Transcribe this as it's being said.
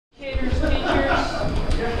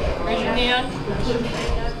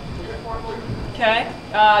Okay.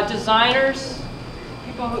 Designers,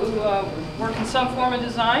 people who work in some form of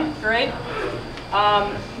design, great.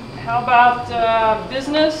 How about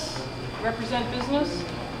business? Represent business?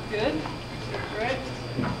 Good. Great.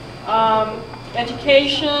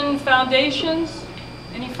 Education, foundations?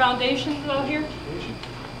 Any foundations out here?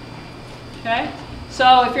 Okay.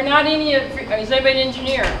 So if you're not any, is anybody an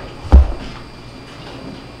engineer?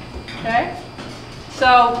 Okay.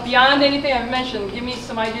 So beyond anything I've mentioned, give me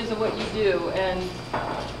some ideas of what you do. And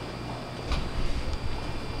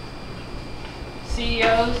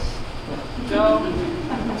CEOs, Joe.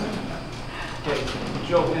 Okay,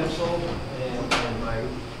 Joe Hensel, and I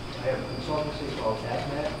have a consultancy called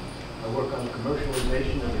AtMat. I work on the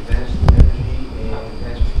commercialization of advanced energy and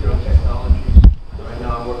advanced material technologies. Right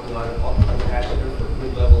now I'm working on an ultracapacitor for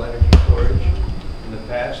grid-level energy storage. In the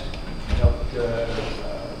past, I helped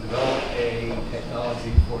develop a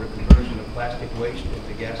technology for the conversion of plastic waste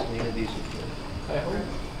into gasoline and diesel fuel.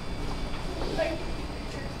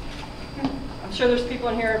 I'm sure there's people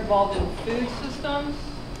in here involved in food systems.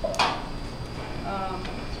 Yep,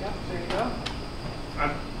 there you go.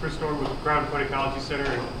 I'm Chris Norwood with Ground Point Ecology Center,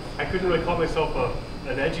 and I couldn't really call myself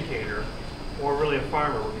an educator or really a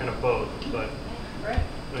farmer. We're kind of both, but right.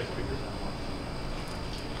 Nice speakers.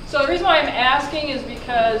 So the reason why I'm asking is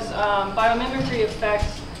because biomimicry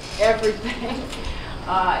affects everything.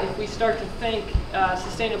 If we start to think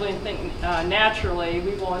sustainably and think naturally,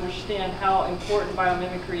 we will understand how important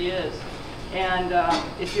biomimicry is. And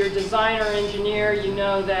if you're a designer or engineer, you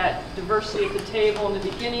know that diversity at the table in the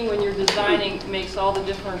beginning when you're designing makes all the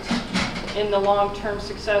difference in the long-term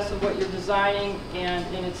success of what you're designing and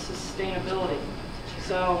in its sustainability.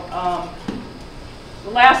 So the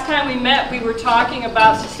last time we met, we were talking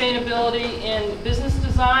about sustainability in business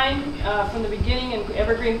design from the beginning in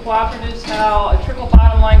evergreen cooperatives, how a trickle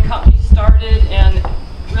bottom line company started and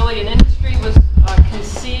really an industry was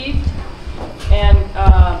conceived and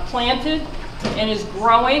planted and is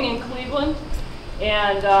growing in Cleveland,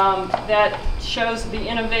 and that shows the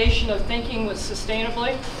innovation of thinking with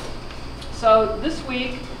sustainably. So this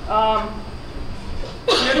week we're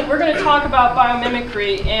going to talk about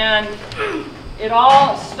biomimicry, and it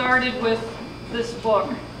all started with this book.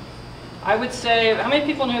 I would say, how many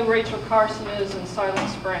people know who Rachel Carson is in Silent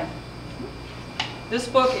Spring? This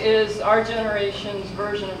book is our generation's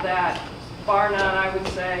version of that, bar none, I would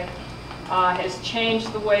say. Has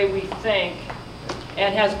changed the way we think,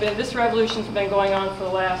 and has been, this revolution's been going on for the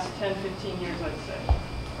last 10, 15 years, I'd say,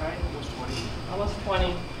 right? Almost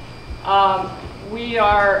 20. We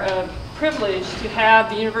are privileged to have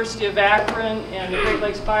the University of Akron and the Great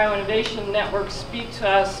Lakes Bioinnovation Network speak to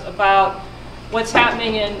us about what's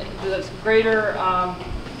happening in the greater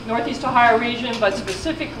Northeast Ohio region, but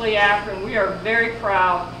specifically Akron. We are very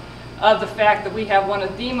proud of the fact that we have one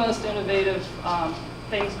of the most innovative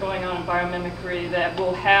things going on in biomimicry that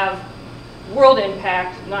will have world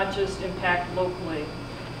impact, not just impact locally.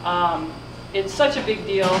 It's such a big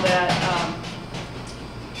deal that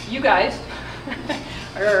you guys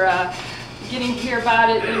are getting to hear about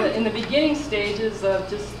it in the beginning stages of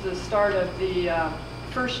just the start of the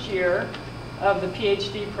first year of the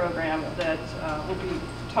PhD program that we'll be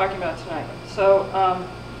talking about tonight. So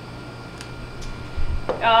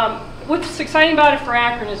what's exciting about it for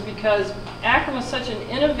Akron is because Akron was such an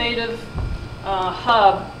innovative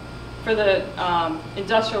hub for the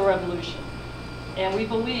Industrial Revolution. And we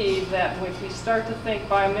believe that if we start to think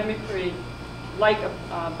biomimicry like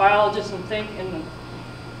biologists and think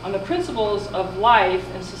on the principles of life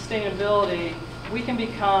and sustainability, we can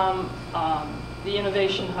become the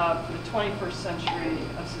innovation hub for the 21st century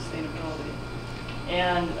of sustainability.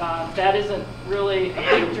 And that isn't really a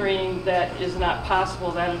big dream that is not possible.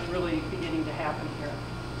 That is really beginning to happen here.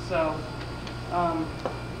 So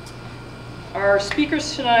our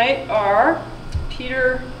speakers tonight are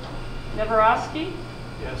Peter Nevorowski.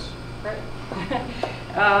 Yes. Right.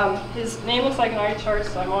 His name looks like an eye chart,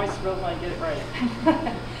 so I'm always thrilled when I get it right.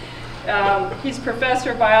 He's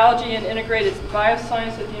professor of biology and integrated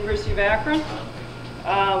bioscience at the University of Akron.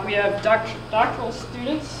 We have doctoral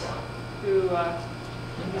students who will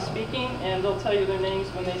be speaking, and they'll tell you their names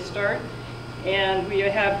when they start. And we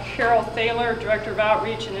have Carol Thaler, Director of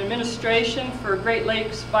Outreach and Administration for Great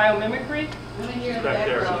Lakes Biomimicry. She's back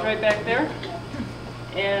there. She's right back there.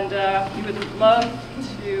 And we would love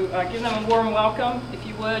to give them a warm welcome, if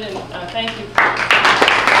you would, and thank you.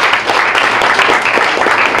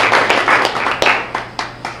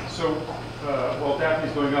 So, while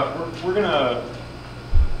Daphne's going up, we're going to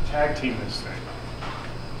tag team this thing.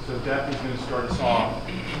 So Daphne's going to start us off. I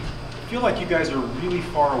feel like you guys are really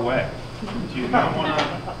far away. Do you not want to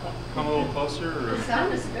come a little closer? Or? The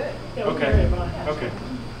sound is good. Okay. Okay. All right. Okay,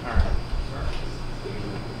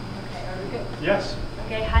 are we good? Yes.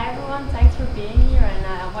 Okay, hi everyone. Thanks for being here and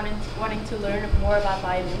wanting to learn more about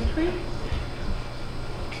biomimicry.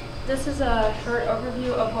 This is a short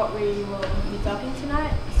overview of what we will be talking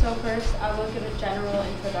tonight. So first, I will give a general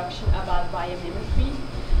introduction about biomimicry.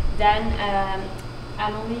 Then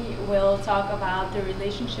Emily will talk about the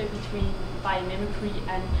relationship between biomimicry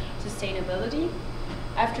and sustainability.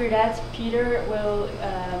 After that, Peter will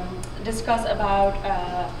discuss about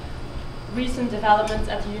recent developments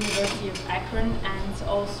at the University of Akron and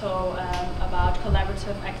also about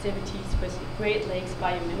collaborative activities with Great Lakes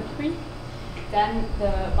Biomimicry. Then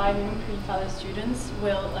the biomimicry fellow students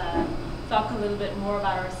will talk a little bit more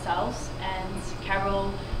about ourselves, and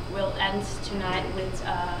Carol will end tonight with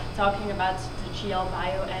talking about the GL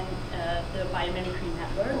Bio and the biomimicry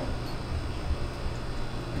network.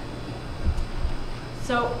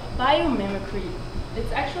 So biomimicry,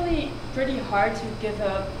 it's actually pretty hard to give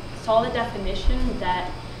a solid definition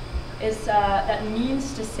that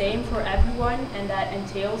means the same for everyone and that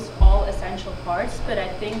entails all essential parts, but I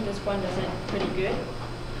think this one does it pretty good.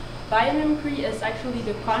 Biomimicry is actually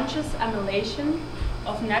the conscious emulation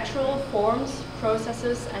of natural forms,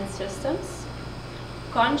 processes, and systems.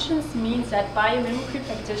 Conscious means that biomimicry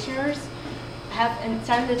practitioners have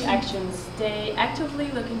intended actions. They actively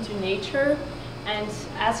look into nature and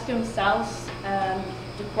ask themselves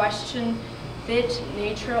the question, did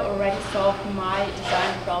nature already solve my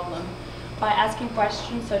design problem? By asking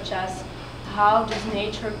questions such as, how does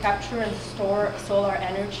nature capture and store solar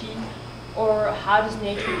energy? Or how does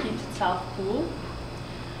nature keep itself cool?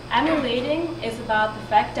 Emulating is about the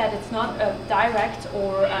fact that it's not a direct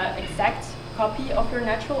or exact copy of your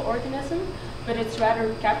natural organism, but it's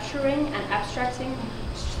rather capturing and abstracting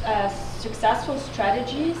successful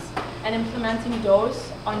strategies and implementing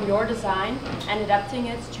those on your design and adapting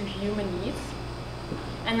it to human needs.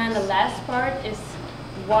 And then the last part is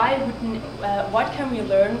what can we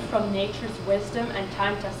learn from nature's wisdom and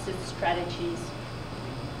time-tested strategies?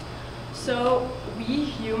 So we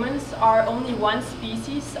humans are only one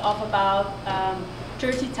species of about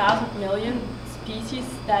 30,000 million species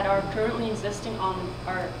that are currently existing on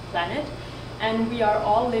our planet, and we are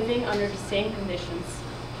all living under the same conditions.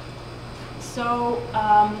 So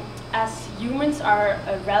as humans are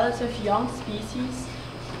a relative young species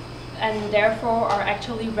and therefore are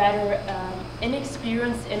actually rather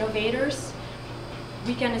inexperienced innovators,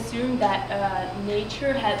 we can assume that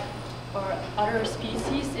nature had, or other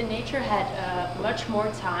species in nature had much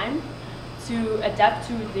more time to adapt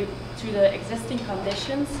to the existing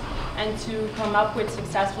conditions and to come up with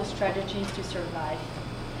successful strategies to survive.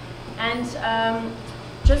 And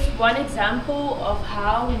just one example of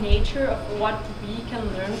how nature, of what we can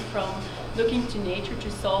learn from looking to nature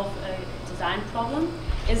to solve a design problem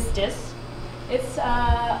is this. It's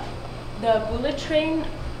the bullet train,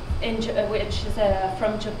 which is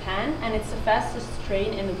from Japan, and it's the fastest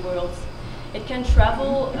train in the world. It can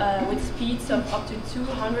travel with speeds of up to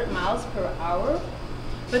 200 miles per hour,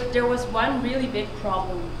 but there was one really big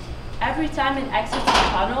problem. Every time it exits the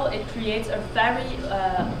tunnel, it creates a very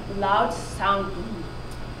loud sound boom.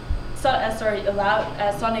 A loud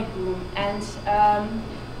sonic boom. And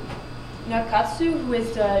Nakatsu, who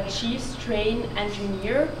is the chief train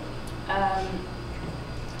engineer,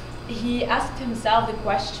 he asked himself the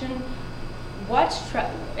question,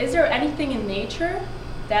 is there anything in nature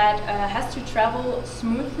that has to travel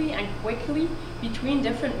smoothly and quickly between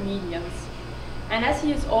different mediums? And as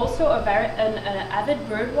he is also an avid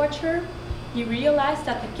bird watcher, he realized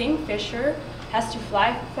that the kingfisher has to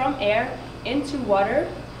fly from air into water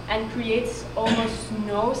and creates almost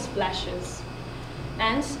no splashes.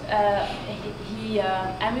 And he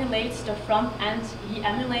emulates the front end. He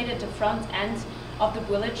emulated the front end of the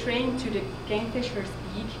bullet train to the kingfisher's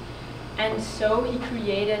beak, and so he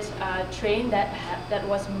created a train that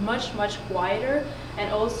was much quieter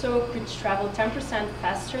and also could travel 10%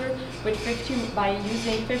 faster by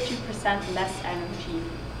using 50% less energy.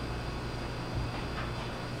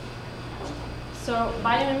 So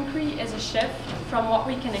biomimicry is a shift from what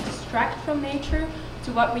we can extract from nature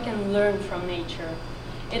to what we can learn from nature.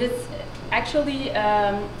 It is actually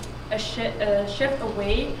a shift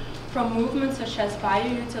away from movements such as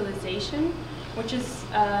bioutilization, which is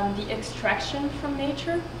the extraction from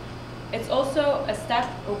nature. It's also a step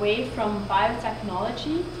away from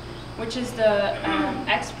biotechnology, which is the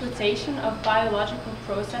exploitation of biological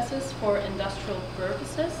processes for industrial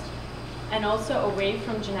purposes, and also away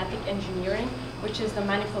from genetic engineering, which is the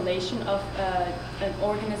manipulation of an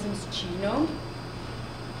organism's genome.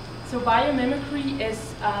 So biomimicry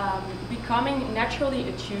is becoming naturally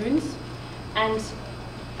attuned and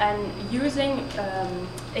using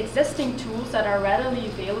existing tools that are readily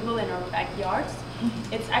available in our backyards.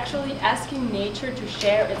 It's actually asking nature to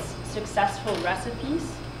share its successful recipes.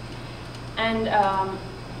 And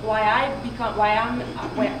why I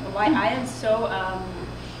am so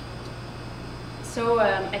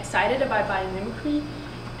excited about biomimicry,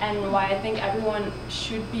 and why I think everyone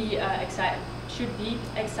should be excited,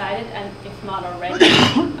 and if not already,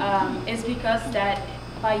 is because that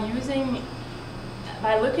by using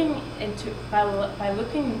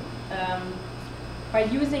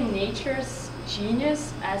nature's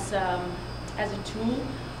genius as a tool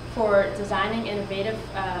for designing innovative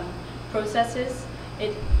processes,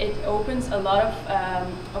 it opens a lot of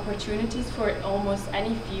opportunities for almost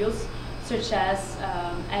any fields, such as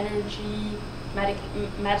energy,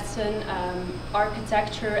 medicine,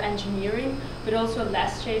 architecture, engineering, but also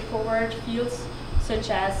less straightforward fields such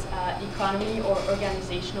as economy or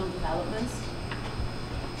organizational developments.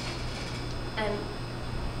 And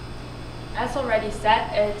as already said,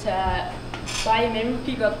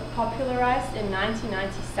 biomimicry got popularized in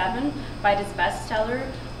 1997 by this bestseller,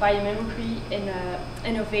 Biomimicry,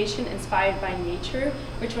 Innovation Inspired by Nature,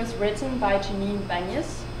 which was written by Janine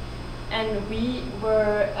Benyus. And we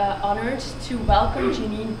were honored to welcome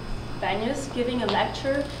Janine Benyus giving a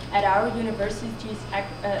lecture at our university's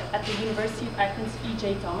at the University of Akron's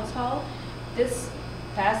E.J. Thomas Hall this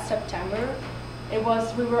past September. We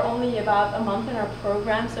were only about a month in our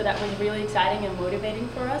program, so that was really exciting and motivating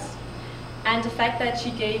for us. And the fact that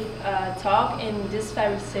she gave a talk in this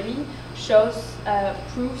very city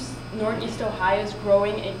proves Northeast Ohio's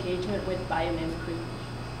growing engagement with biomimicry.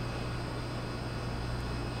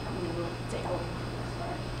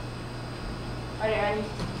 Are there any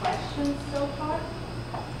questions so far?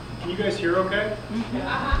 Can you guys hear okay?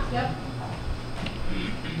 Mm-hmm. Yep.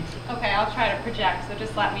 Okay, I'll try to project, so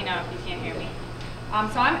just let me know if you can't hear me.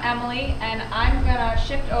 So I'm Emily, and I'm going to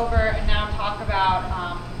shift over and now talk about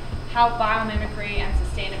how biomimicry and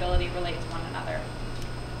sustainability relate to one another.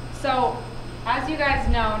 So, as you guys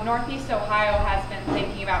know, Northeast Ohio has been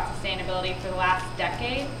thinking about sustainability for the last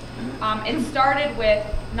decade. It started with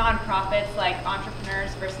nonprofits like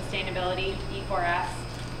Entrepreneurs for Sustainability, E4S,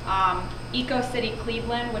 Eco City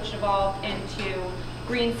Cleveland, which evolved into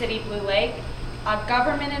Green City Blue Lake,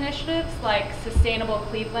 government initiatives like Sustainable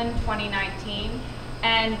Cleveland 2019,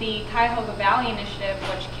 and the Cuyahoga Valley Initiative,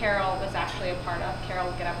 which Carol was actually a part of. Carol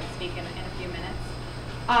will get up and speak in a few minutes.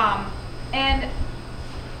 And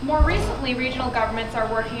more recently, regional governments are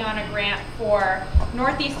working on a grant for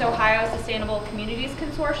Northeast Ohio Sustainable Communities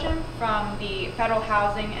Consortium from the Federal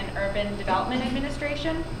Housing and Urban Development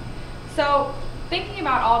Administration. So, thinking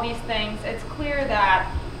about all these things, it's clear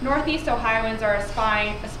that Northeast Ohioans are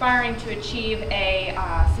aspiring to achieve a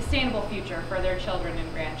sustainable future for their children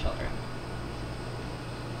and grandchildren.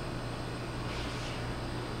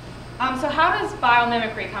 So how does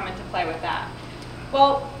biomimicry come into play with that?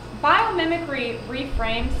 Well, biomimicry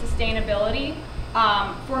reframes sustainability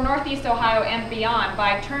for Northeast Ohio and beyond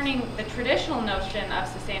by turning the traditional notion of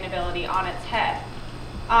sustainability on its head.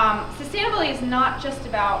 Sustainability is not just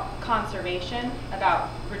about conservation, about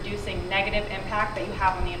reducing negative impact that you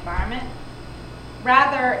have on the environment.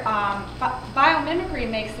 Rather, biomimicry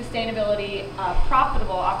makes sustainability a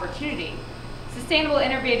profitable opportunity. Sustainable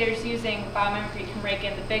innovators using biomimicry can rake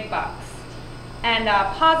in the big bucks and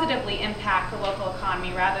positively impact the local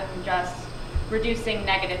economy rather than just reducing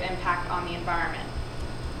negative impact on the environment.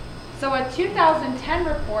 So a 2010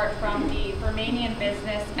 report from the Romanian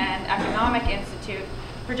Business and Economic Institute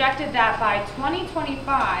projected that by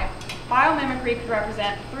 2025, biomimicry could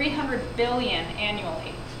represent $300 billion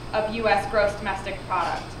annually of U.S. gross domestic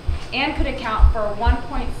product and could account for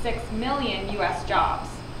 1.6 million U.S. jobs.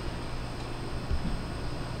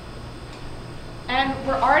 And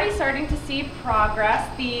we're already starting to see progress.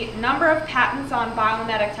 The number of patents on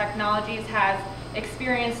biomimetic technologies has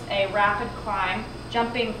experienced a rapid climb,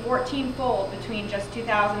 jumping 14-fold between just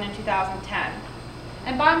 2000 and 2010.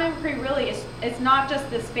 And biomimicry really is not just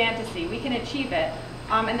this fantasy. We can achieve it,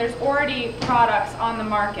 and there's already products on the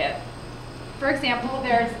market. For example,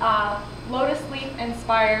 there's lotus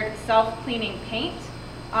leaf-inspired self-cleaning paint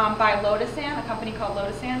by Lotusan, a company called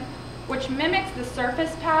Lotusan, which mimics the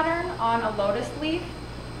surface pattern on a lotus leaf.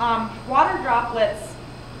 Water droplets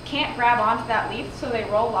can't grab onto that leaf, so they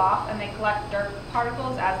roll off and they collect dirt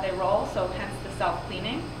particles as they roll, so hence the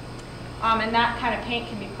self-cleaning. And that kind of paint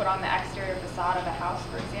can be put on the exterior facade of a house,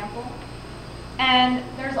 for example. And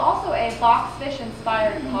there's also a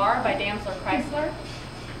boxfish-inspired car by Daimler Chrysler.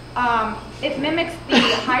 It mimics the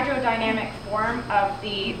hydrodynamic form of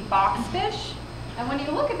the boxfish. And when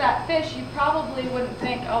you look at that fish, you probably wouldn't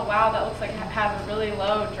think, oh wow, that looks like it has a really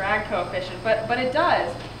low drag coefficient, but it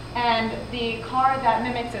does. And the car that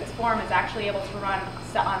mimics its form is actually able to run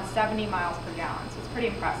on 70 miles per gallon, so it's pretty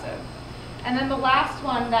impressive. And then the last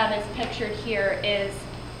one that is pictured here is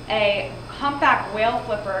a humpback whale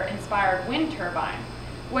flipper inspired wind turbine,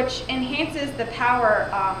 which enhances the power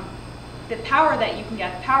that you can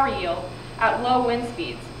get, the power yield, at low wind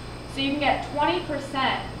speeds. So you can get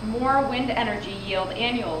 20% more wind energy yield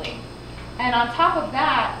annually. And on top of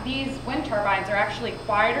that, these wind turbines are actually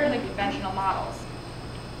quieter than conventional models.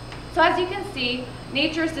 So as you can see,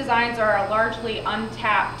 nature's designs are a largely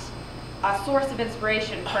untapped source of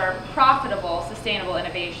inspiration for profitable, sustainable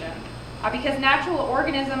innovation. Because natural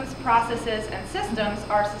organisms, processes, and systems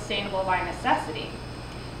are sustainable by necessity.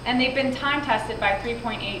 And they've been time-tested by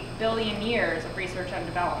 3.8 billion years of research and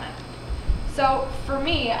development. So for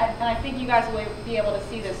me, and I think you guys will be able to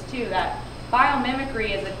see this too, that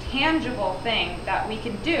biomimicry is a tangible thing that we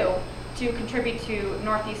can do to contribute to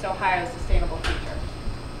Northeast Ohio's sustainable future.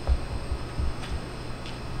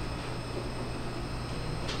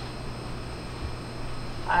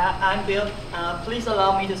 I'm Bill. Please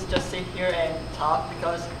allow me to just sit here and talk,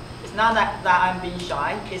 because it's not that I'm being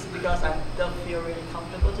shy, it's because I don't feel really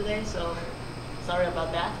comfortable today, so sorry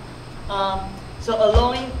about that. So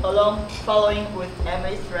along following with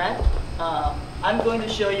Emily's thread, I'm going to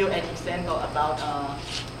show you an example about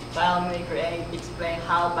biomimicry and explain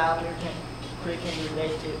how biomimicry can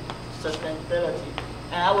relate to sustainability.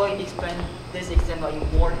 And I will explain this example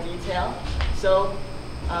in more detail. So,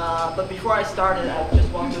 but before I started, I just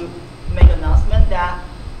want to make an announcement that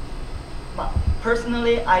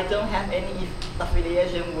personally, I don't have any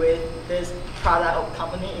affiliation with this product or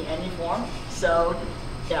company in any form. So,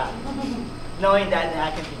 yeah. Knowing that, then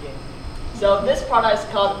I can begin. So this product is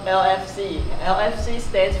called LFC. LFC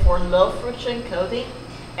stands for low friction coating,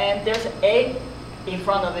 and there's an A in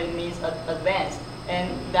front of it, means advanced.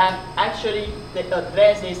 And that actually, the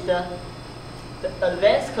advanced is the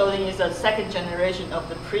advanced coating is the second generation of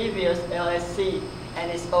the previous LSC,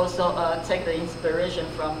 and it's also take the inspiration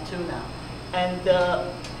from tuna. And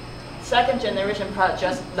the second generation product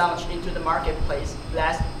just launched into the marketplace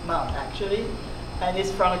last month, actually. And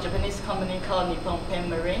it's from a Japanese company called Nippon Paint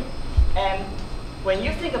Marine. And when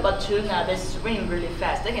you think about tuna, they swim really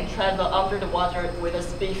fast. They can travel under the water with a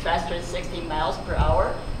speed faster than 60 miles per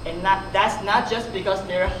hour. And that's not just because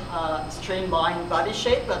they're streamlined body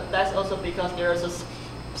shape, but that's also because there's a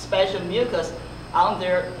special mucus on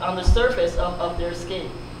the surface of their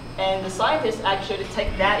skin. And the scientists actually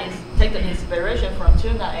take the inspiration from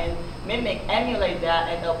tuna and emulate that,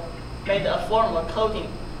 and made a form of coating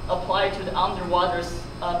applied to the underwater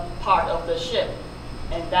part of the ship.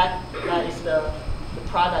 And that is the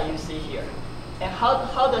product you see here. And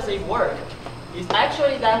how does it work? It's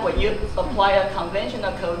actually that when you apply a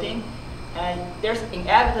conventional coating, and there's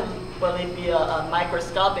inevitably be a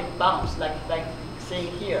microscopic bumps like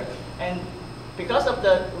seeing here. And because of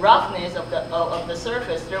the roughness of the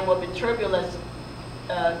surface, there will be turbulence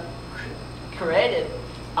created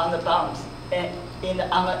on the bumps and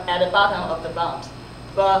at the bottom of the bumps.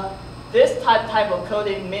 But this type of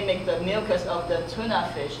coating mimics the mucus of the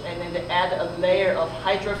tuna fish, and then they add a layer of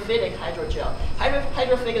hydrophilic hydrogel.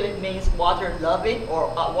 Hydrophilic means water-loving or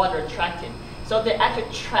water-attracting. So they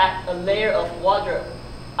actually trap a layer of water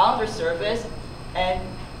on the surface, and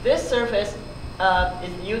this surface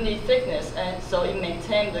is unique thickness, and so it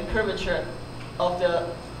maintains the curvature of the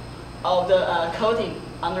coating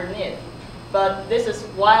underneath. But this is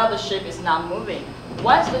while the ship is not moving.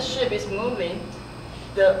 Once the ship is moving,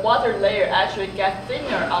 the water layer actually gets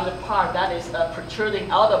thinner on the part that is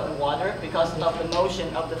protruding out of the water because of the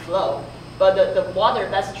motion of the flow. But the water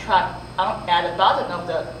that's trapped at the bottom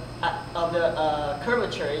of the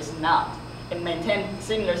curvature is not. It maintains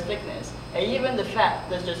similar thickness. And even the fact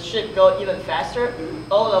that the ship go even faster,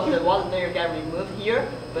 all of the water layer get removed here,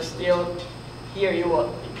 but still here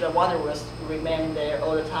the water will remain there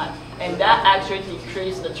all the time. And that actually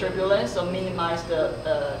decreases the turbulence, so minimize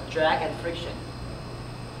the drag and friction.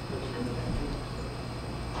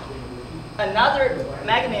 Another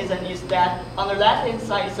mechanism is that on the left-hand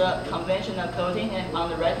side is a conventional coating, and on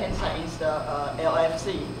the right-hand side is the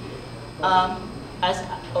LFC. As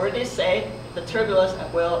already said, the turbulence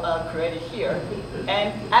will create it here.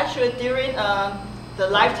 And actually during the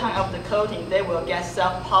lifetime of the coating, they will get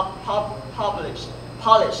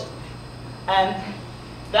polished. And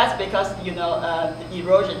that's because the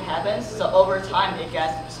erosion happens, so over time it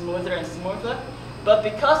gets smoother and smoother. But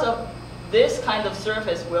because of this kind of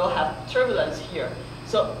surface will have turbulence here.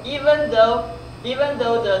 So even though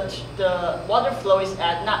the water flow is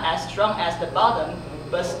not as strong as the bottom,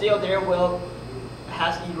 but still there will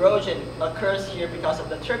has erosion occurs here because of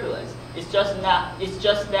the turbulence. It's just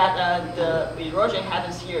that the erosion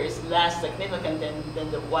happens here is less significant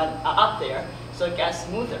than the one up there, so it gets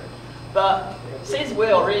smoother. But since we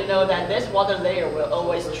already know that this water layer will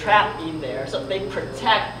always trap in there, so they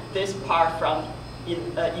protect this part from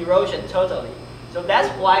erosion totally. So that's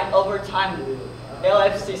why over time,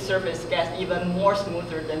 LFC surface gets even more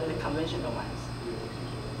smoother than the conventional ones.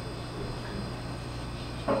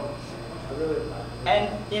 And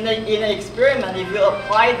in an experiment, if you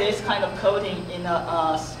apply this kind of coating in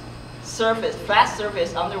a surface, flat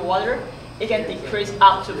surface underwater, it can decrease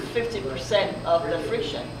up to 50% of the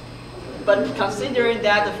friction. But considering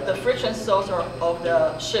that the friction source of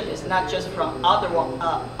the ship is not just from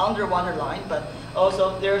underwater line, but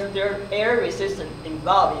also there's air resistance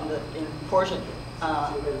involved in portion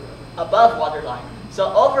above water line.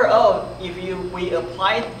 So overall, if we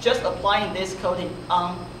applying this coating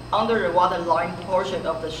on under the water line portion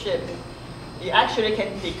of the ship, it actually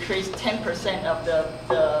can decrease 10% of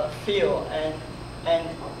the fuel and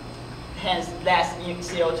hence less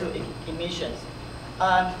CO2 emissions.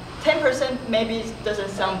 10% maybe doesn't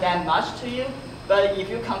sound that much to you, but if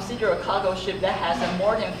you consider a cargo ship that has a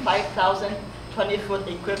more than 5,000 20-foot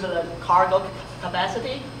equivalent cargo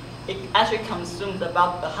capacity, it actually consumes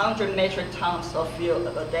about 100 metric tons of fuel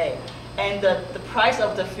a day. And the price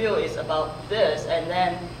of the fuel is about this, and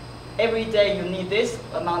then every day you need this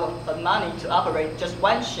amount of money to operate just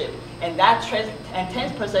one ship, and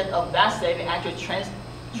 10% of that saving actually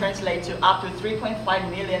translates to up to $3.5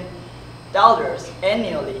 million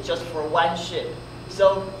annually just for one ship.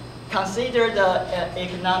 So consider the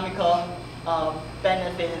economical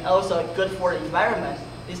benefit and also good for the environment.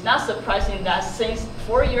 It's not surprising that since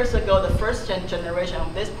 4 years ago, the first generation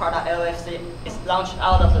of this product, LFC, is launched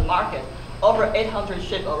out of the market. Over 800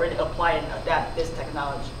 ships already apply and adapt this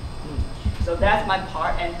technology. So that's my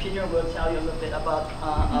part, and Peter will tell you a little bit about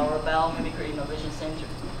our Biomimicry Innovation Center.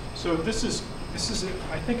 So this is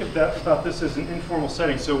I think about this as an informal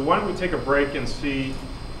setting. So why don't we take a break and see,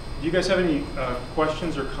 do you guys have any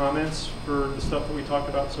questions or comments for the stuff that we talked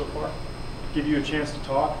about so far? Give you a chance to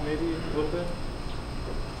talk maybe a little bit?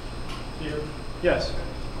 Peter? Yes.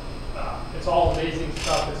 It's all amazing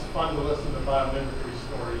stuff. It's fun to listen to biomimicry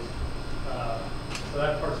stories. So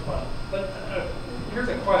that part's fun. But here's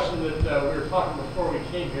a question that we were talking before we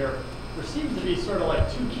came here. There seems to be sort of like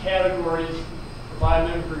two categories for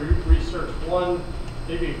biomimicry research. One,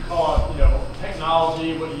 maybe you call it,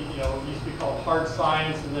 technology, what used to be called hard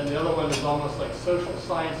science, and then the other one is almost like social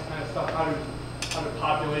science kind of stuff. How do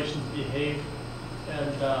populations behave?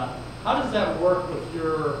 And how does that work with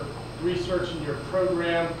your research and your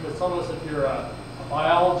program? Because it's almost if you're a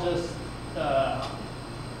biologist,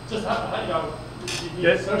 just how you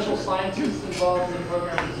need social scientists involved in the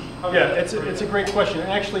program? Yeah, it's a great question.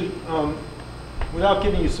 And actually, without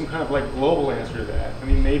giving you some kind of like global answer to that, I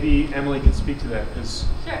mean, maybe Emily can speak to that because.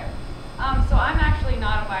 Sure. So I'm actually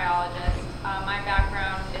not a biologist. My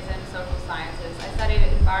background is in social sciences. I studied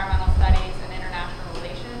environmental studies and international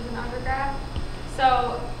relations in undergrad.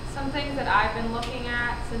 So some things that I've been looking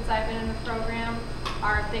at since I've been in the program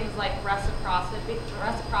are things like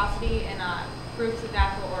reciprocity in groups of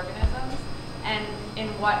natural organisms, and in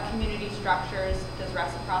what community structures does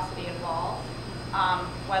reciprocity involve,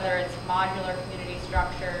 whether it's modular community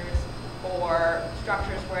structures or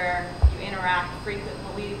structures where you interact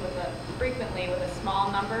frequently with a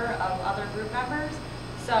small number of other group members.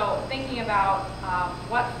 So thinking about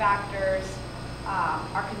what factors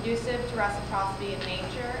are conducive to reciprocity in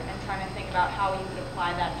nature, and trying to think about how you could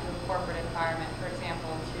apply that to a corporate environment, for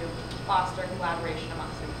example, to foster collaboration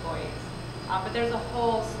amongst employees. But there's a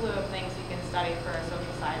whole slew of things you can study for a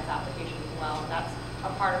social science application as well. That's a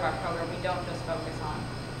part of our program. We don't just focus on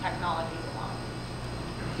technologies alone.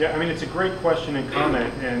 Yeah, I mean, it's a great question and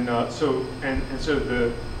comment, and so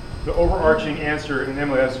the overarching answer, and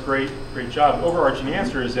Emily, that's a great job. The overarching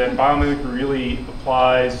answer is that biomimicry really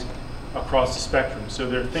applies across the spectrum. So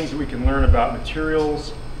there are things that we can learn about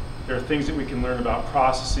materials, there are things that we can learn about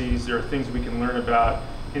processes, there are things we can learn about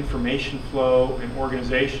information flow and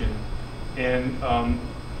organization. And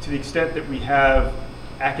to the extent that we have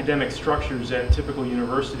academic structures at typical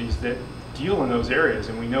universities that deal in those areas,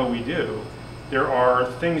 and we know we do, there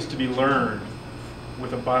are things to be learned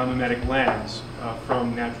with a biomimetic lens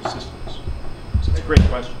from natural systems. So it's a great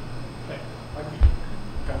question. Can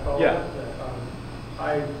I follow Yeah. up?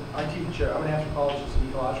 I teach, I'm an anthropologist and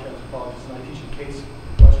ecological anthropologist, and I teach a case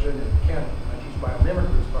question, and Ken, I teach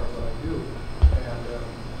biomimicry as part of what I do,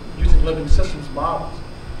 and using living systems models.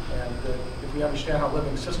 if we understand how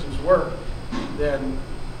living systems work, then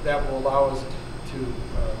that will allow us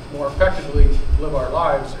to more effectively live our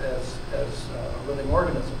lives as living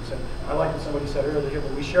organisms. And I like what somebody said earlier,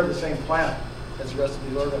 but we share the same planet as the rest of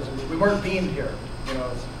these organisms. We weren't beamed here. You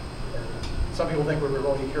know, some people think we were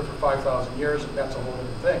only here for 5,000 years, and that's a whole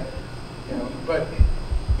different thing. You know, but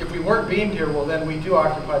if we weren't beamed here, well, then we do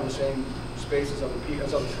occupy the same space as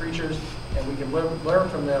other creatures, and we can learn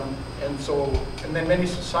from them. And then many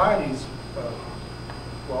societies,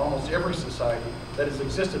 well, almost every society that has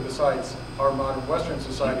existed besides our modern Western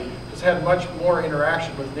society has had much more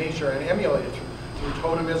interaction with nature and emulated through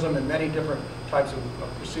totemism and many different types of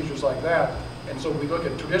procedures like that. And so we look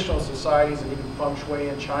at traditional societies and even feng shui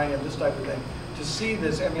in China and this type of thing to see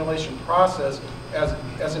this emulation process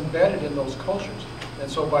as embedded in those cultures. And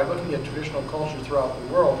so by looking at traditional cultures throughout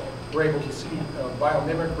the world, we're able to see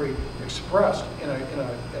biomimicry expressed in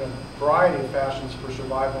a variety of fashions for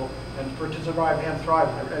survival and to survive and thrive.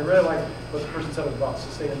 I really like what the person said about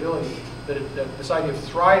sustainability, that this idea of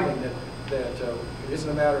thriving, that it isn't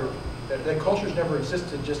a matter of, that cultures never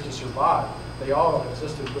existed just to survive. They all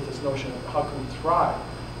existed with this notion of how can we thrive.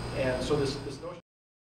 And so this notion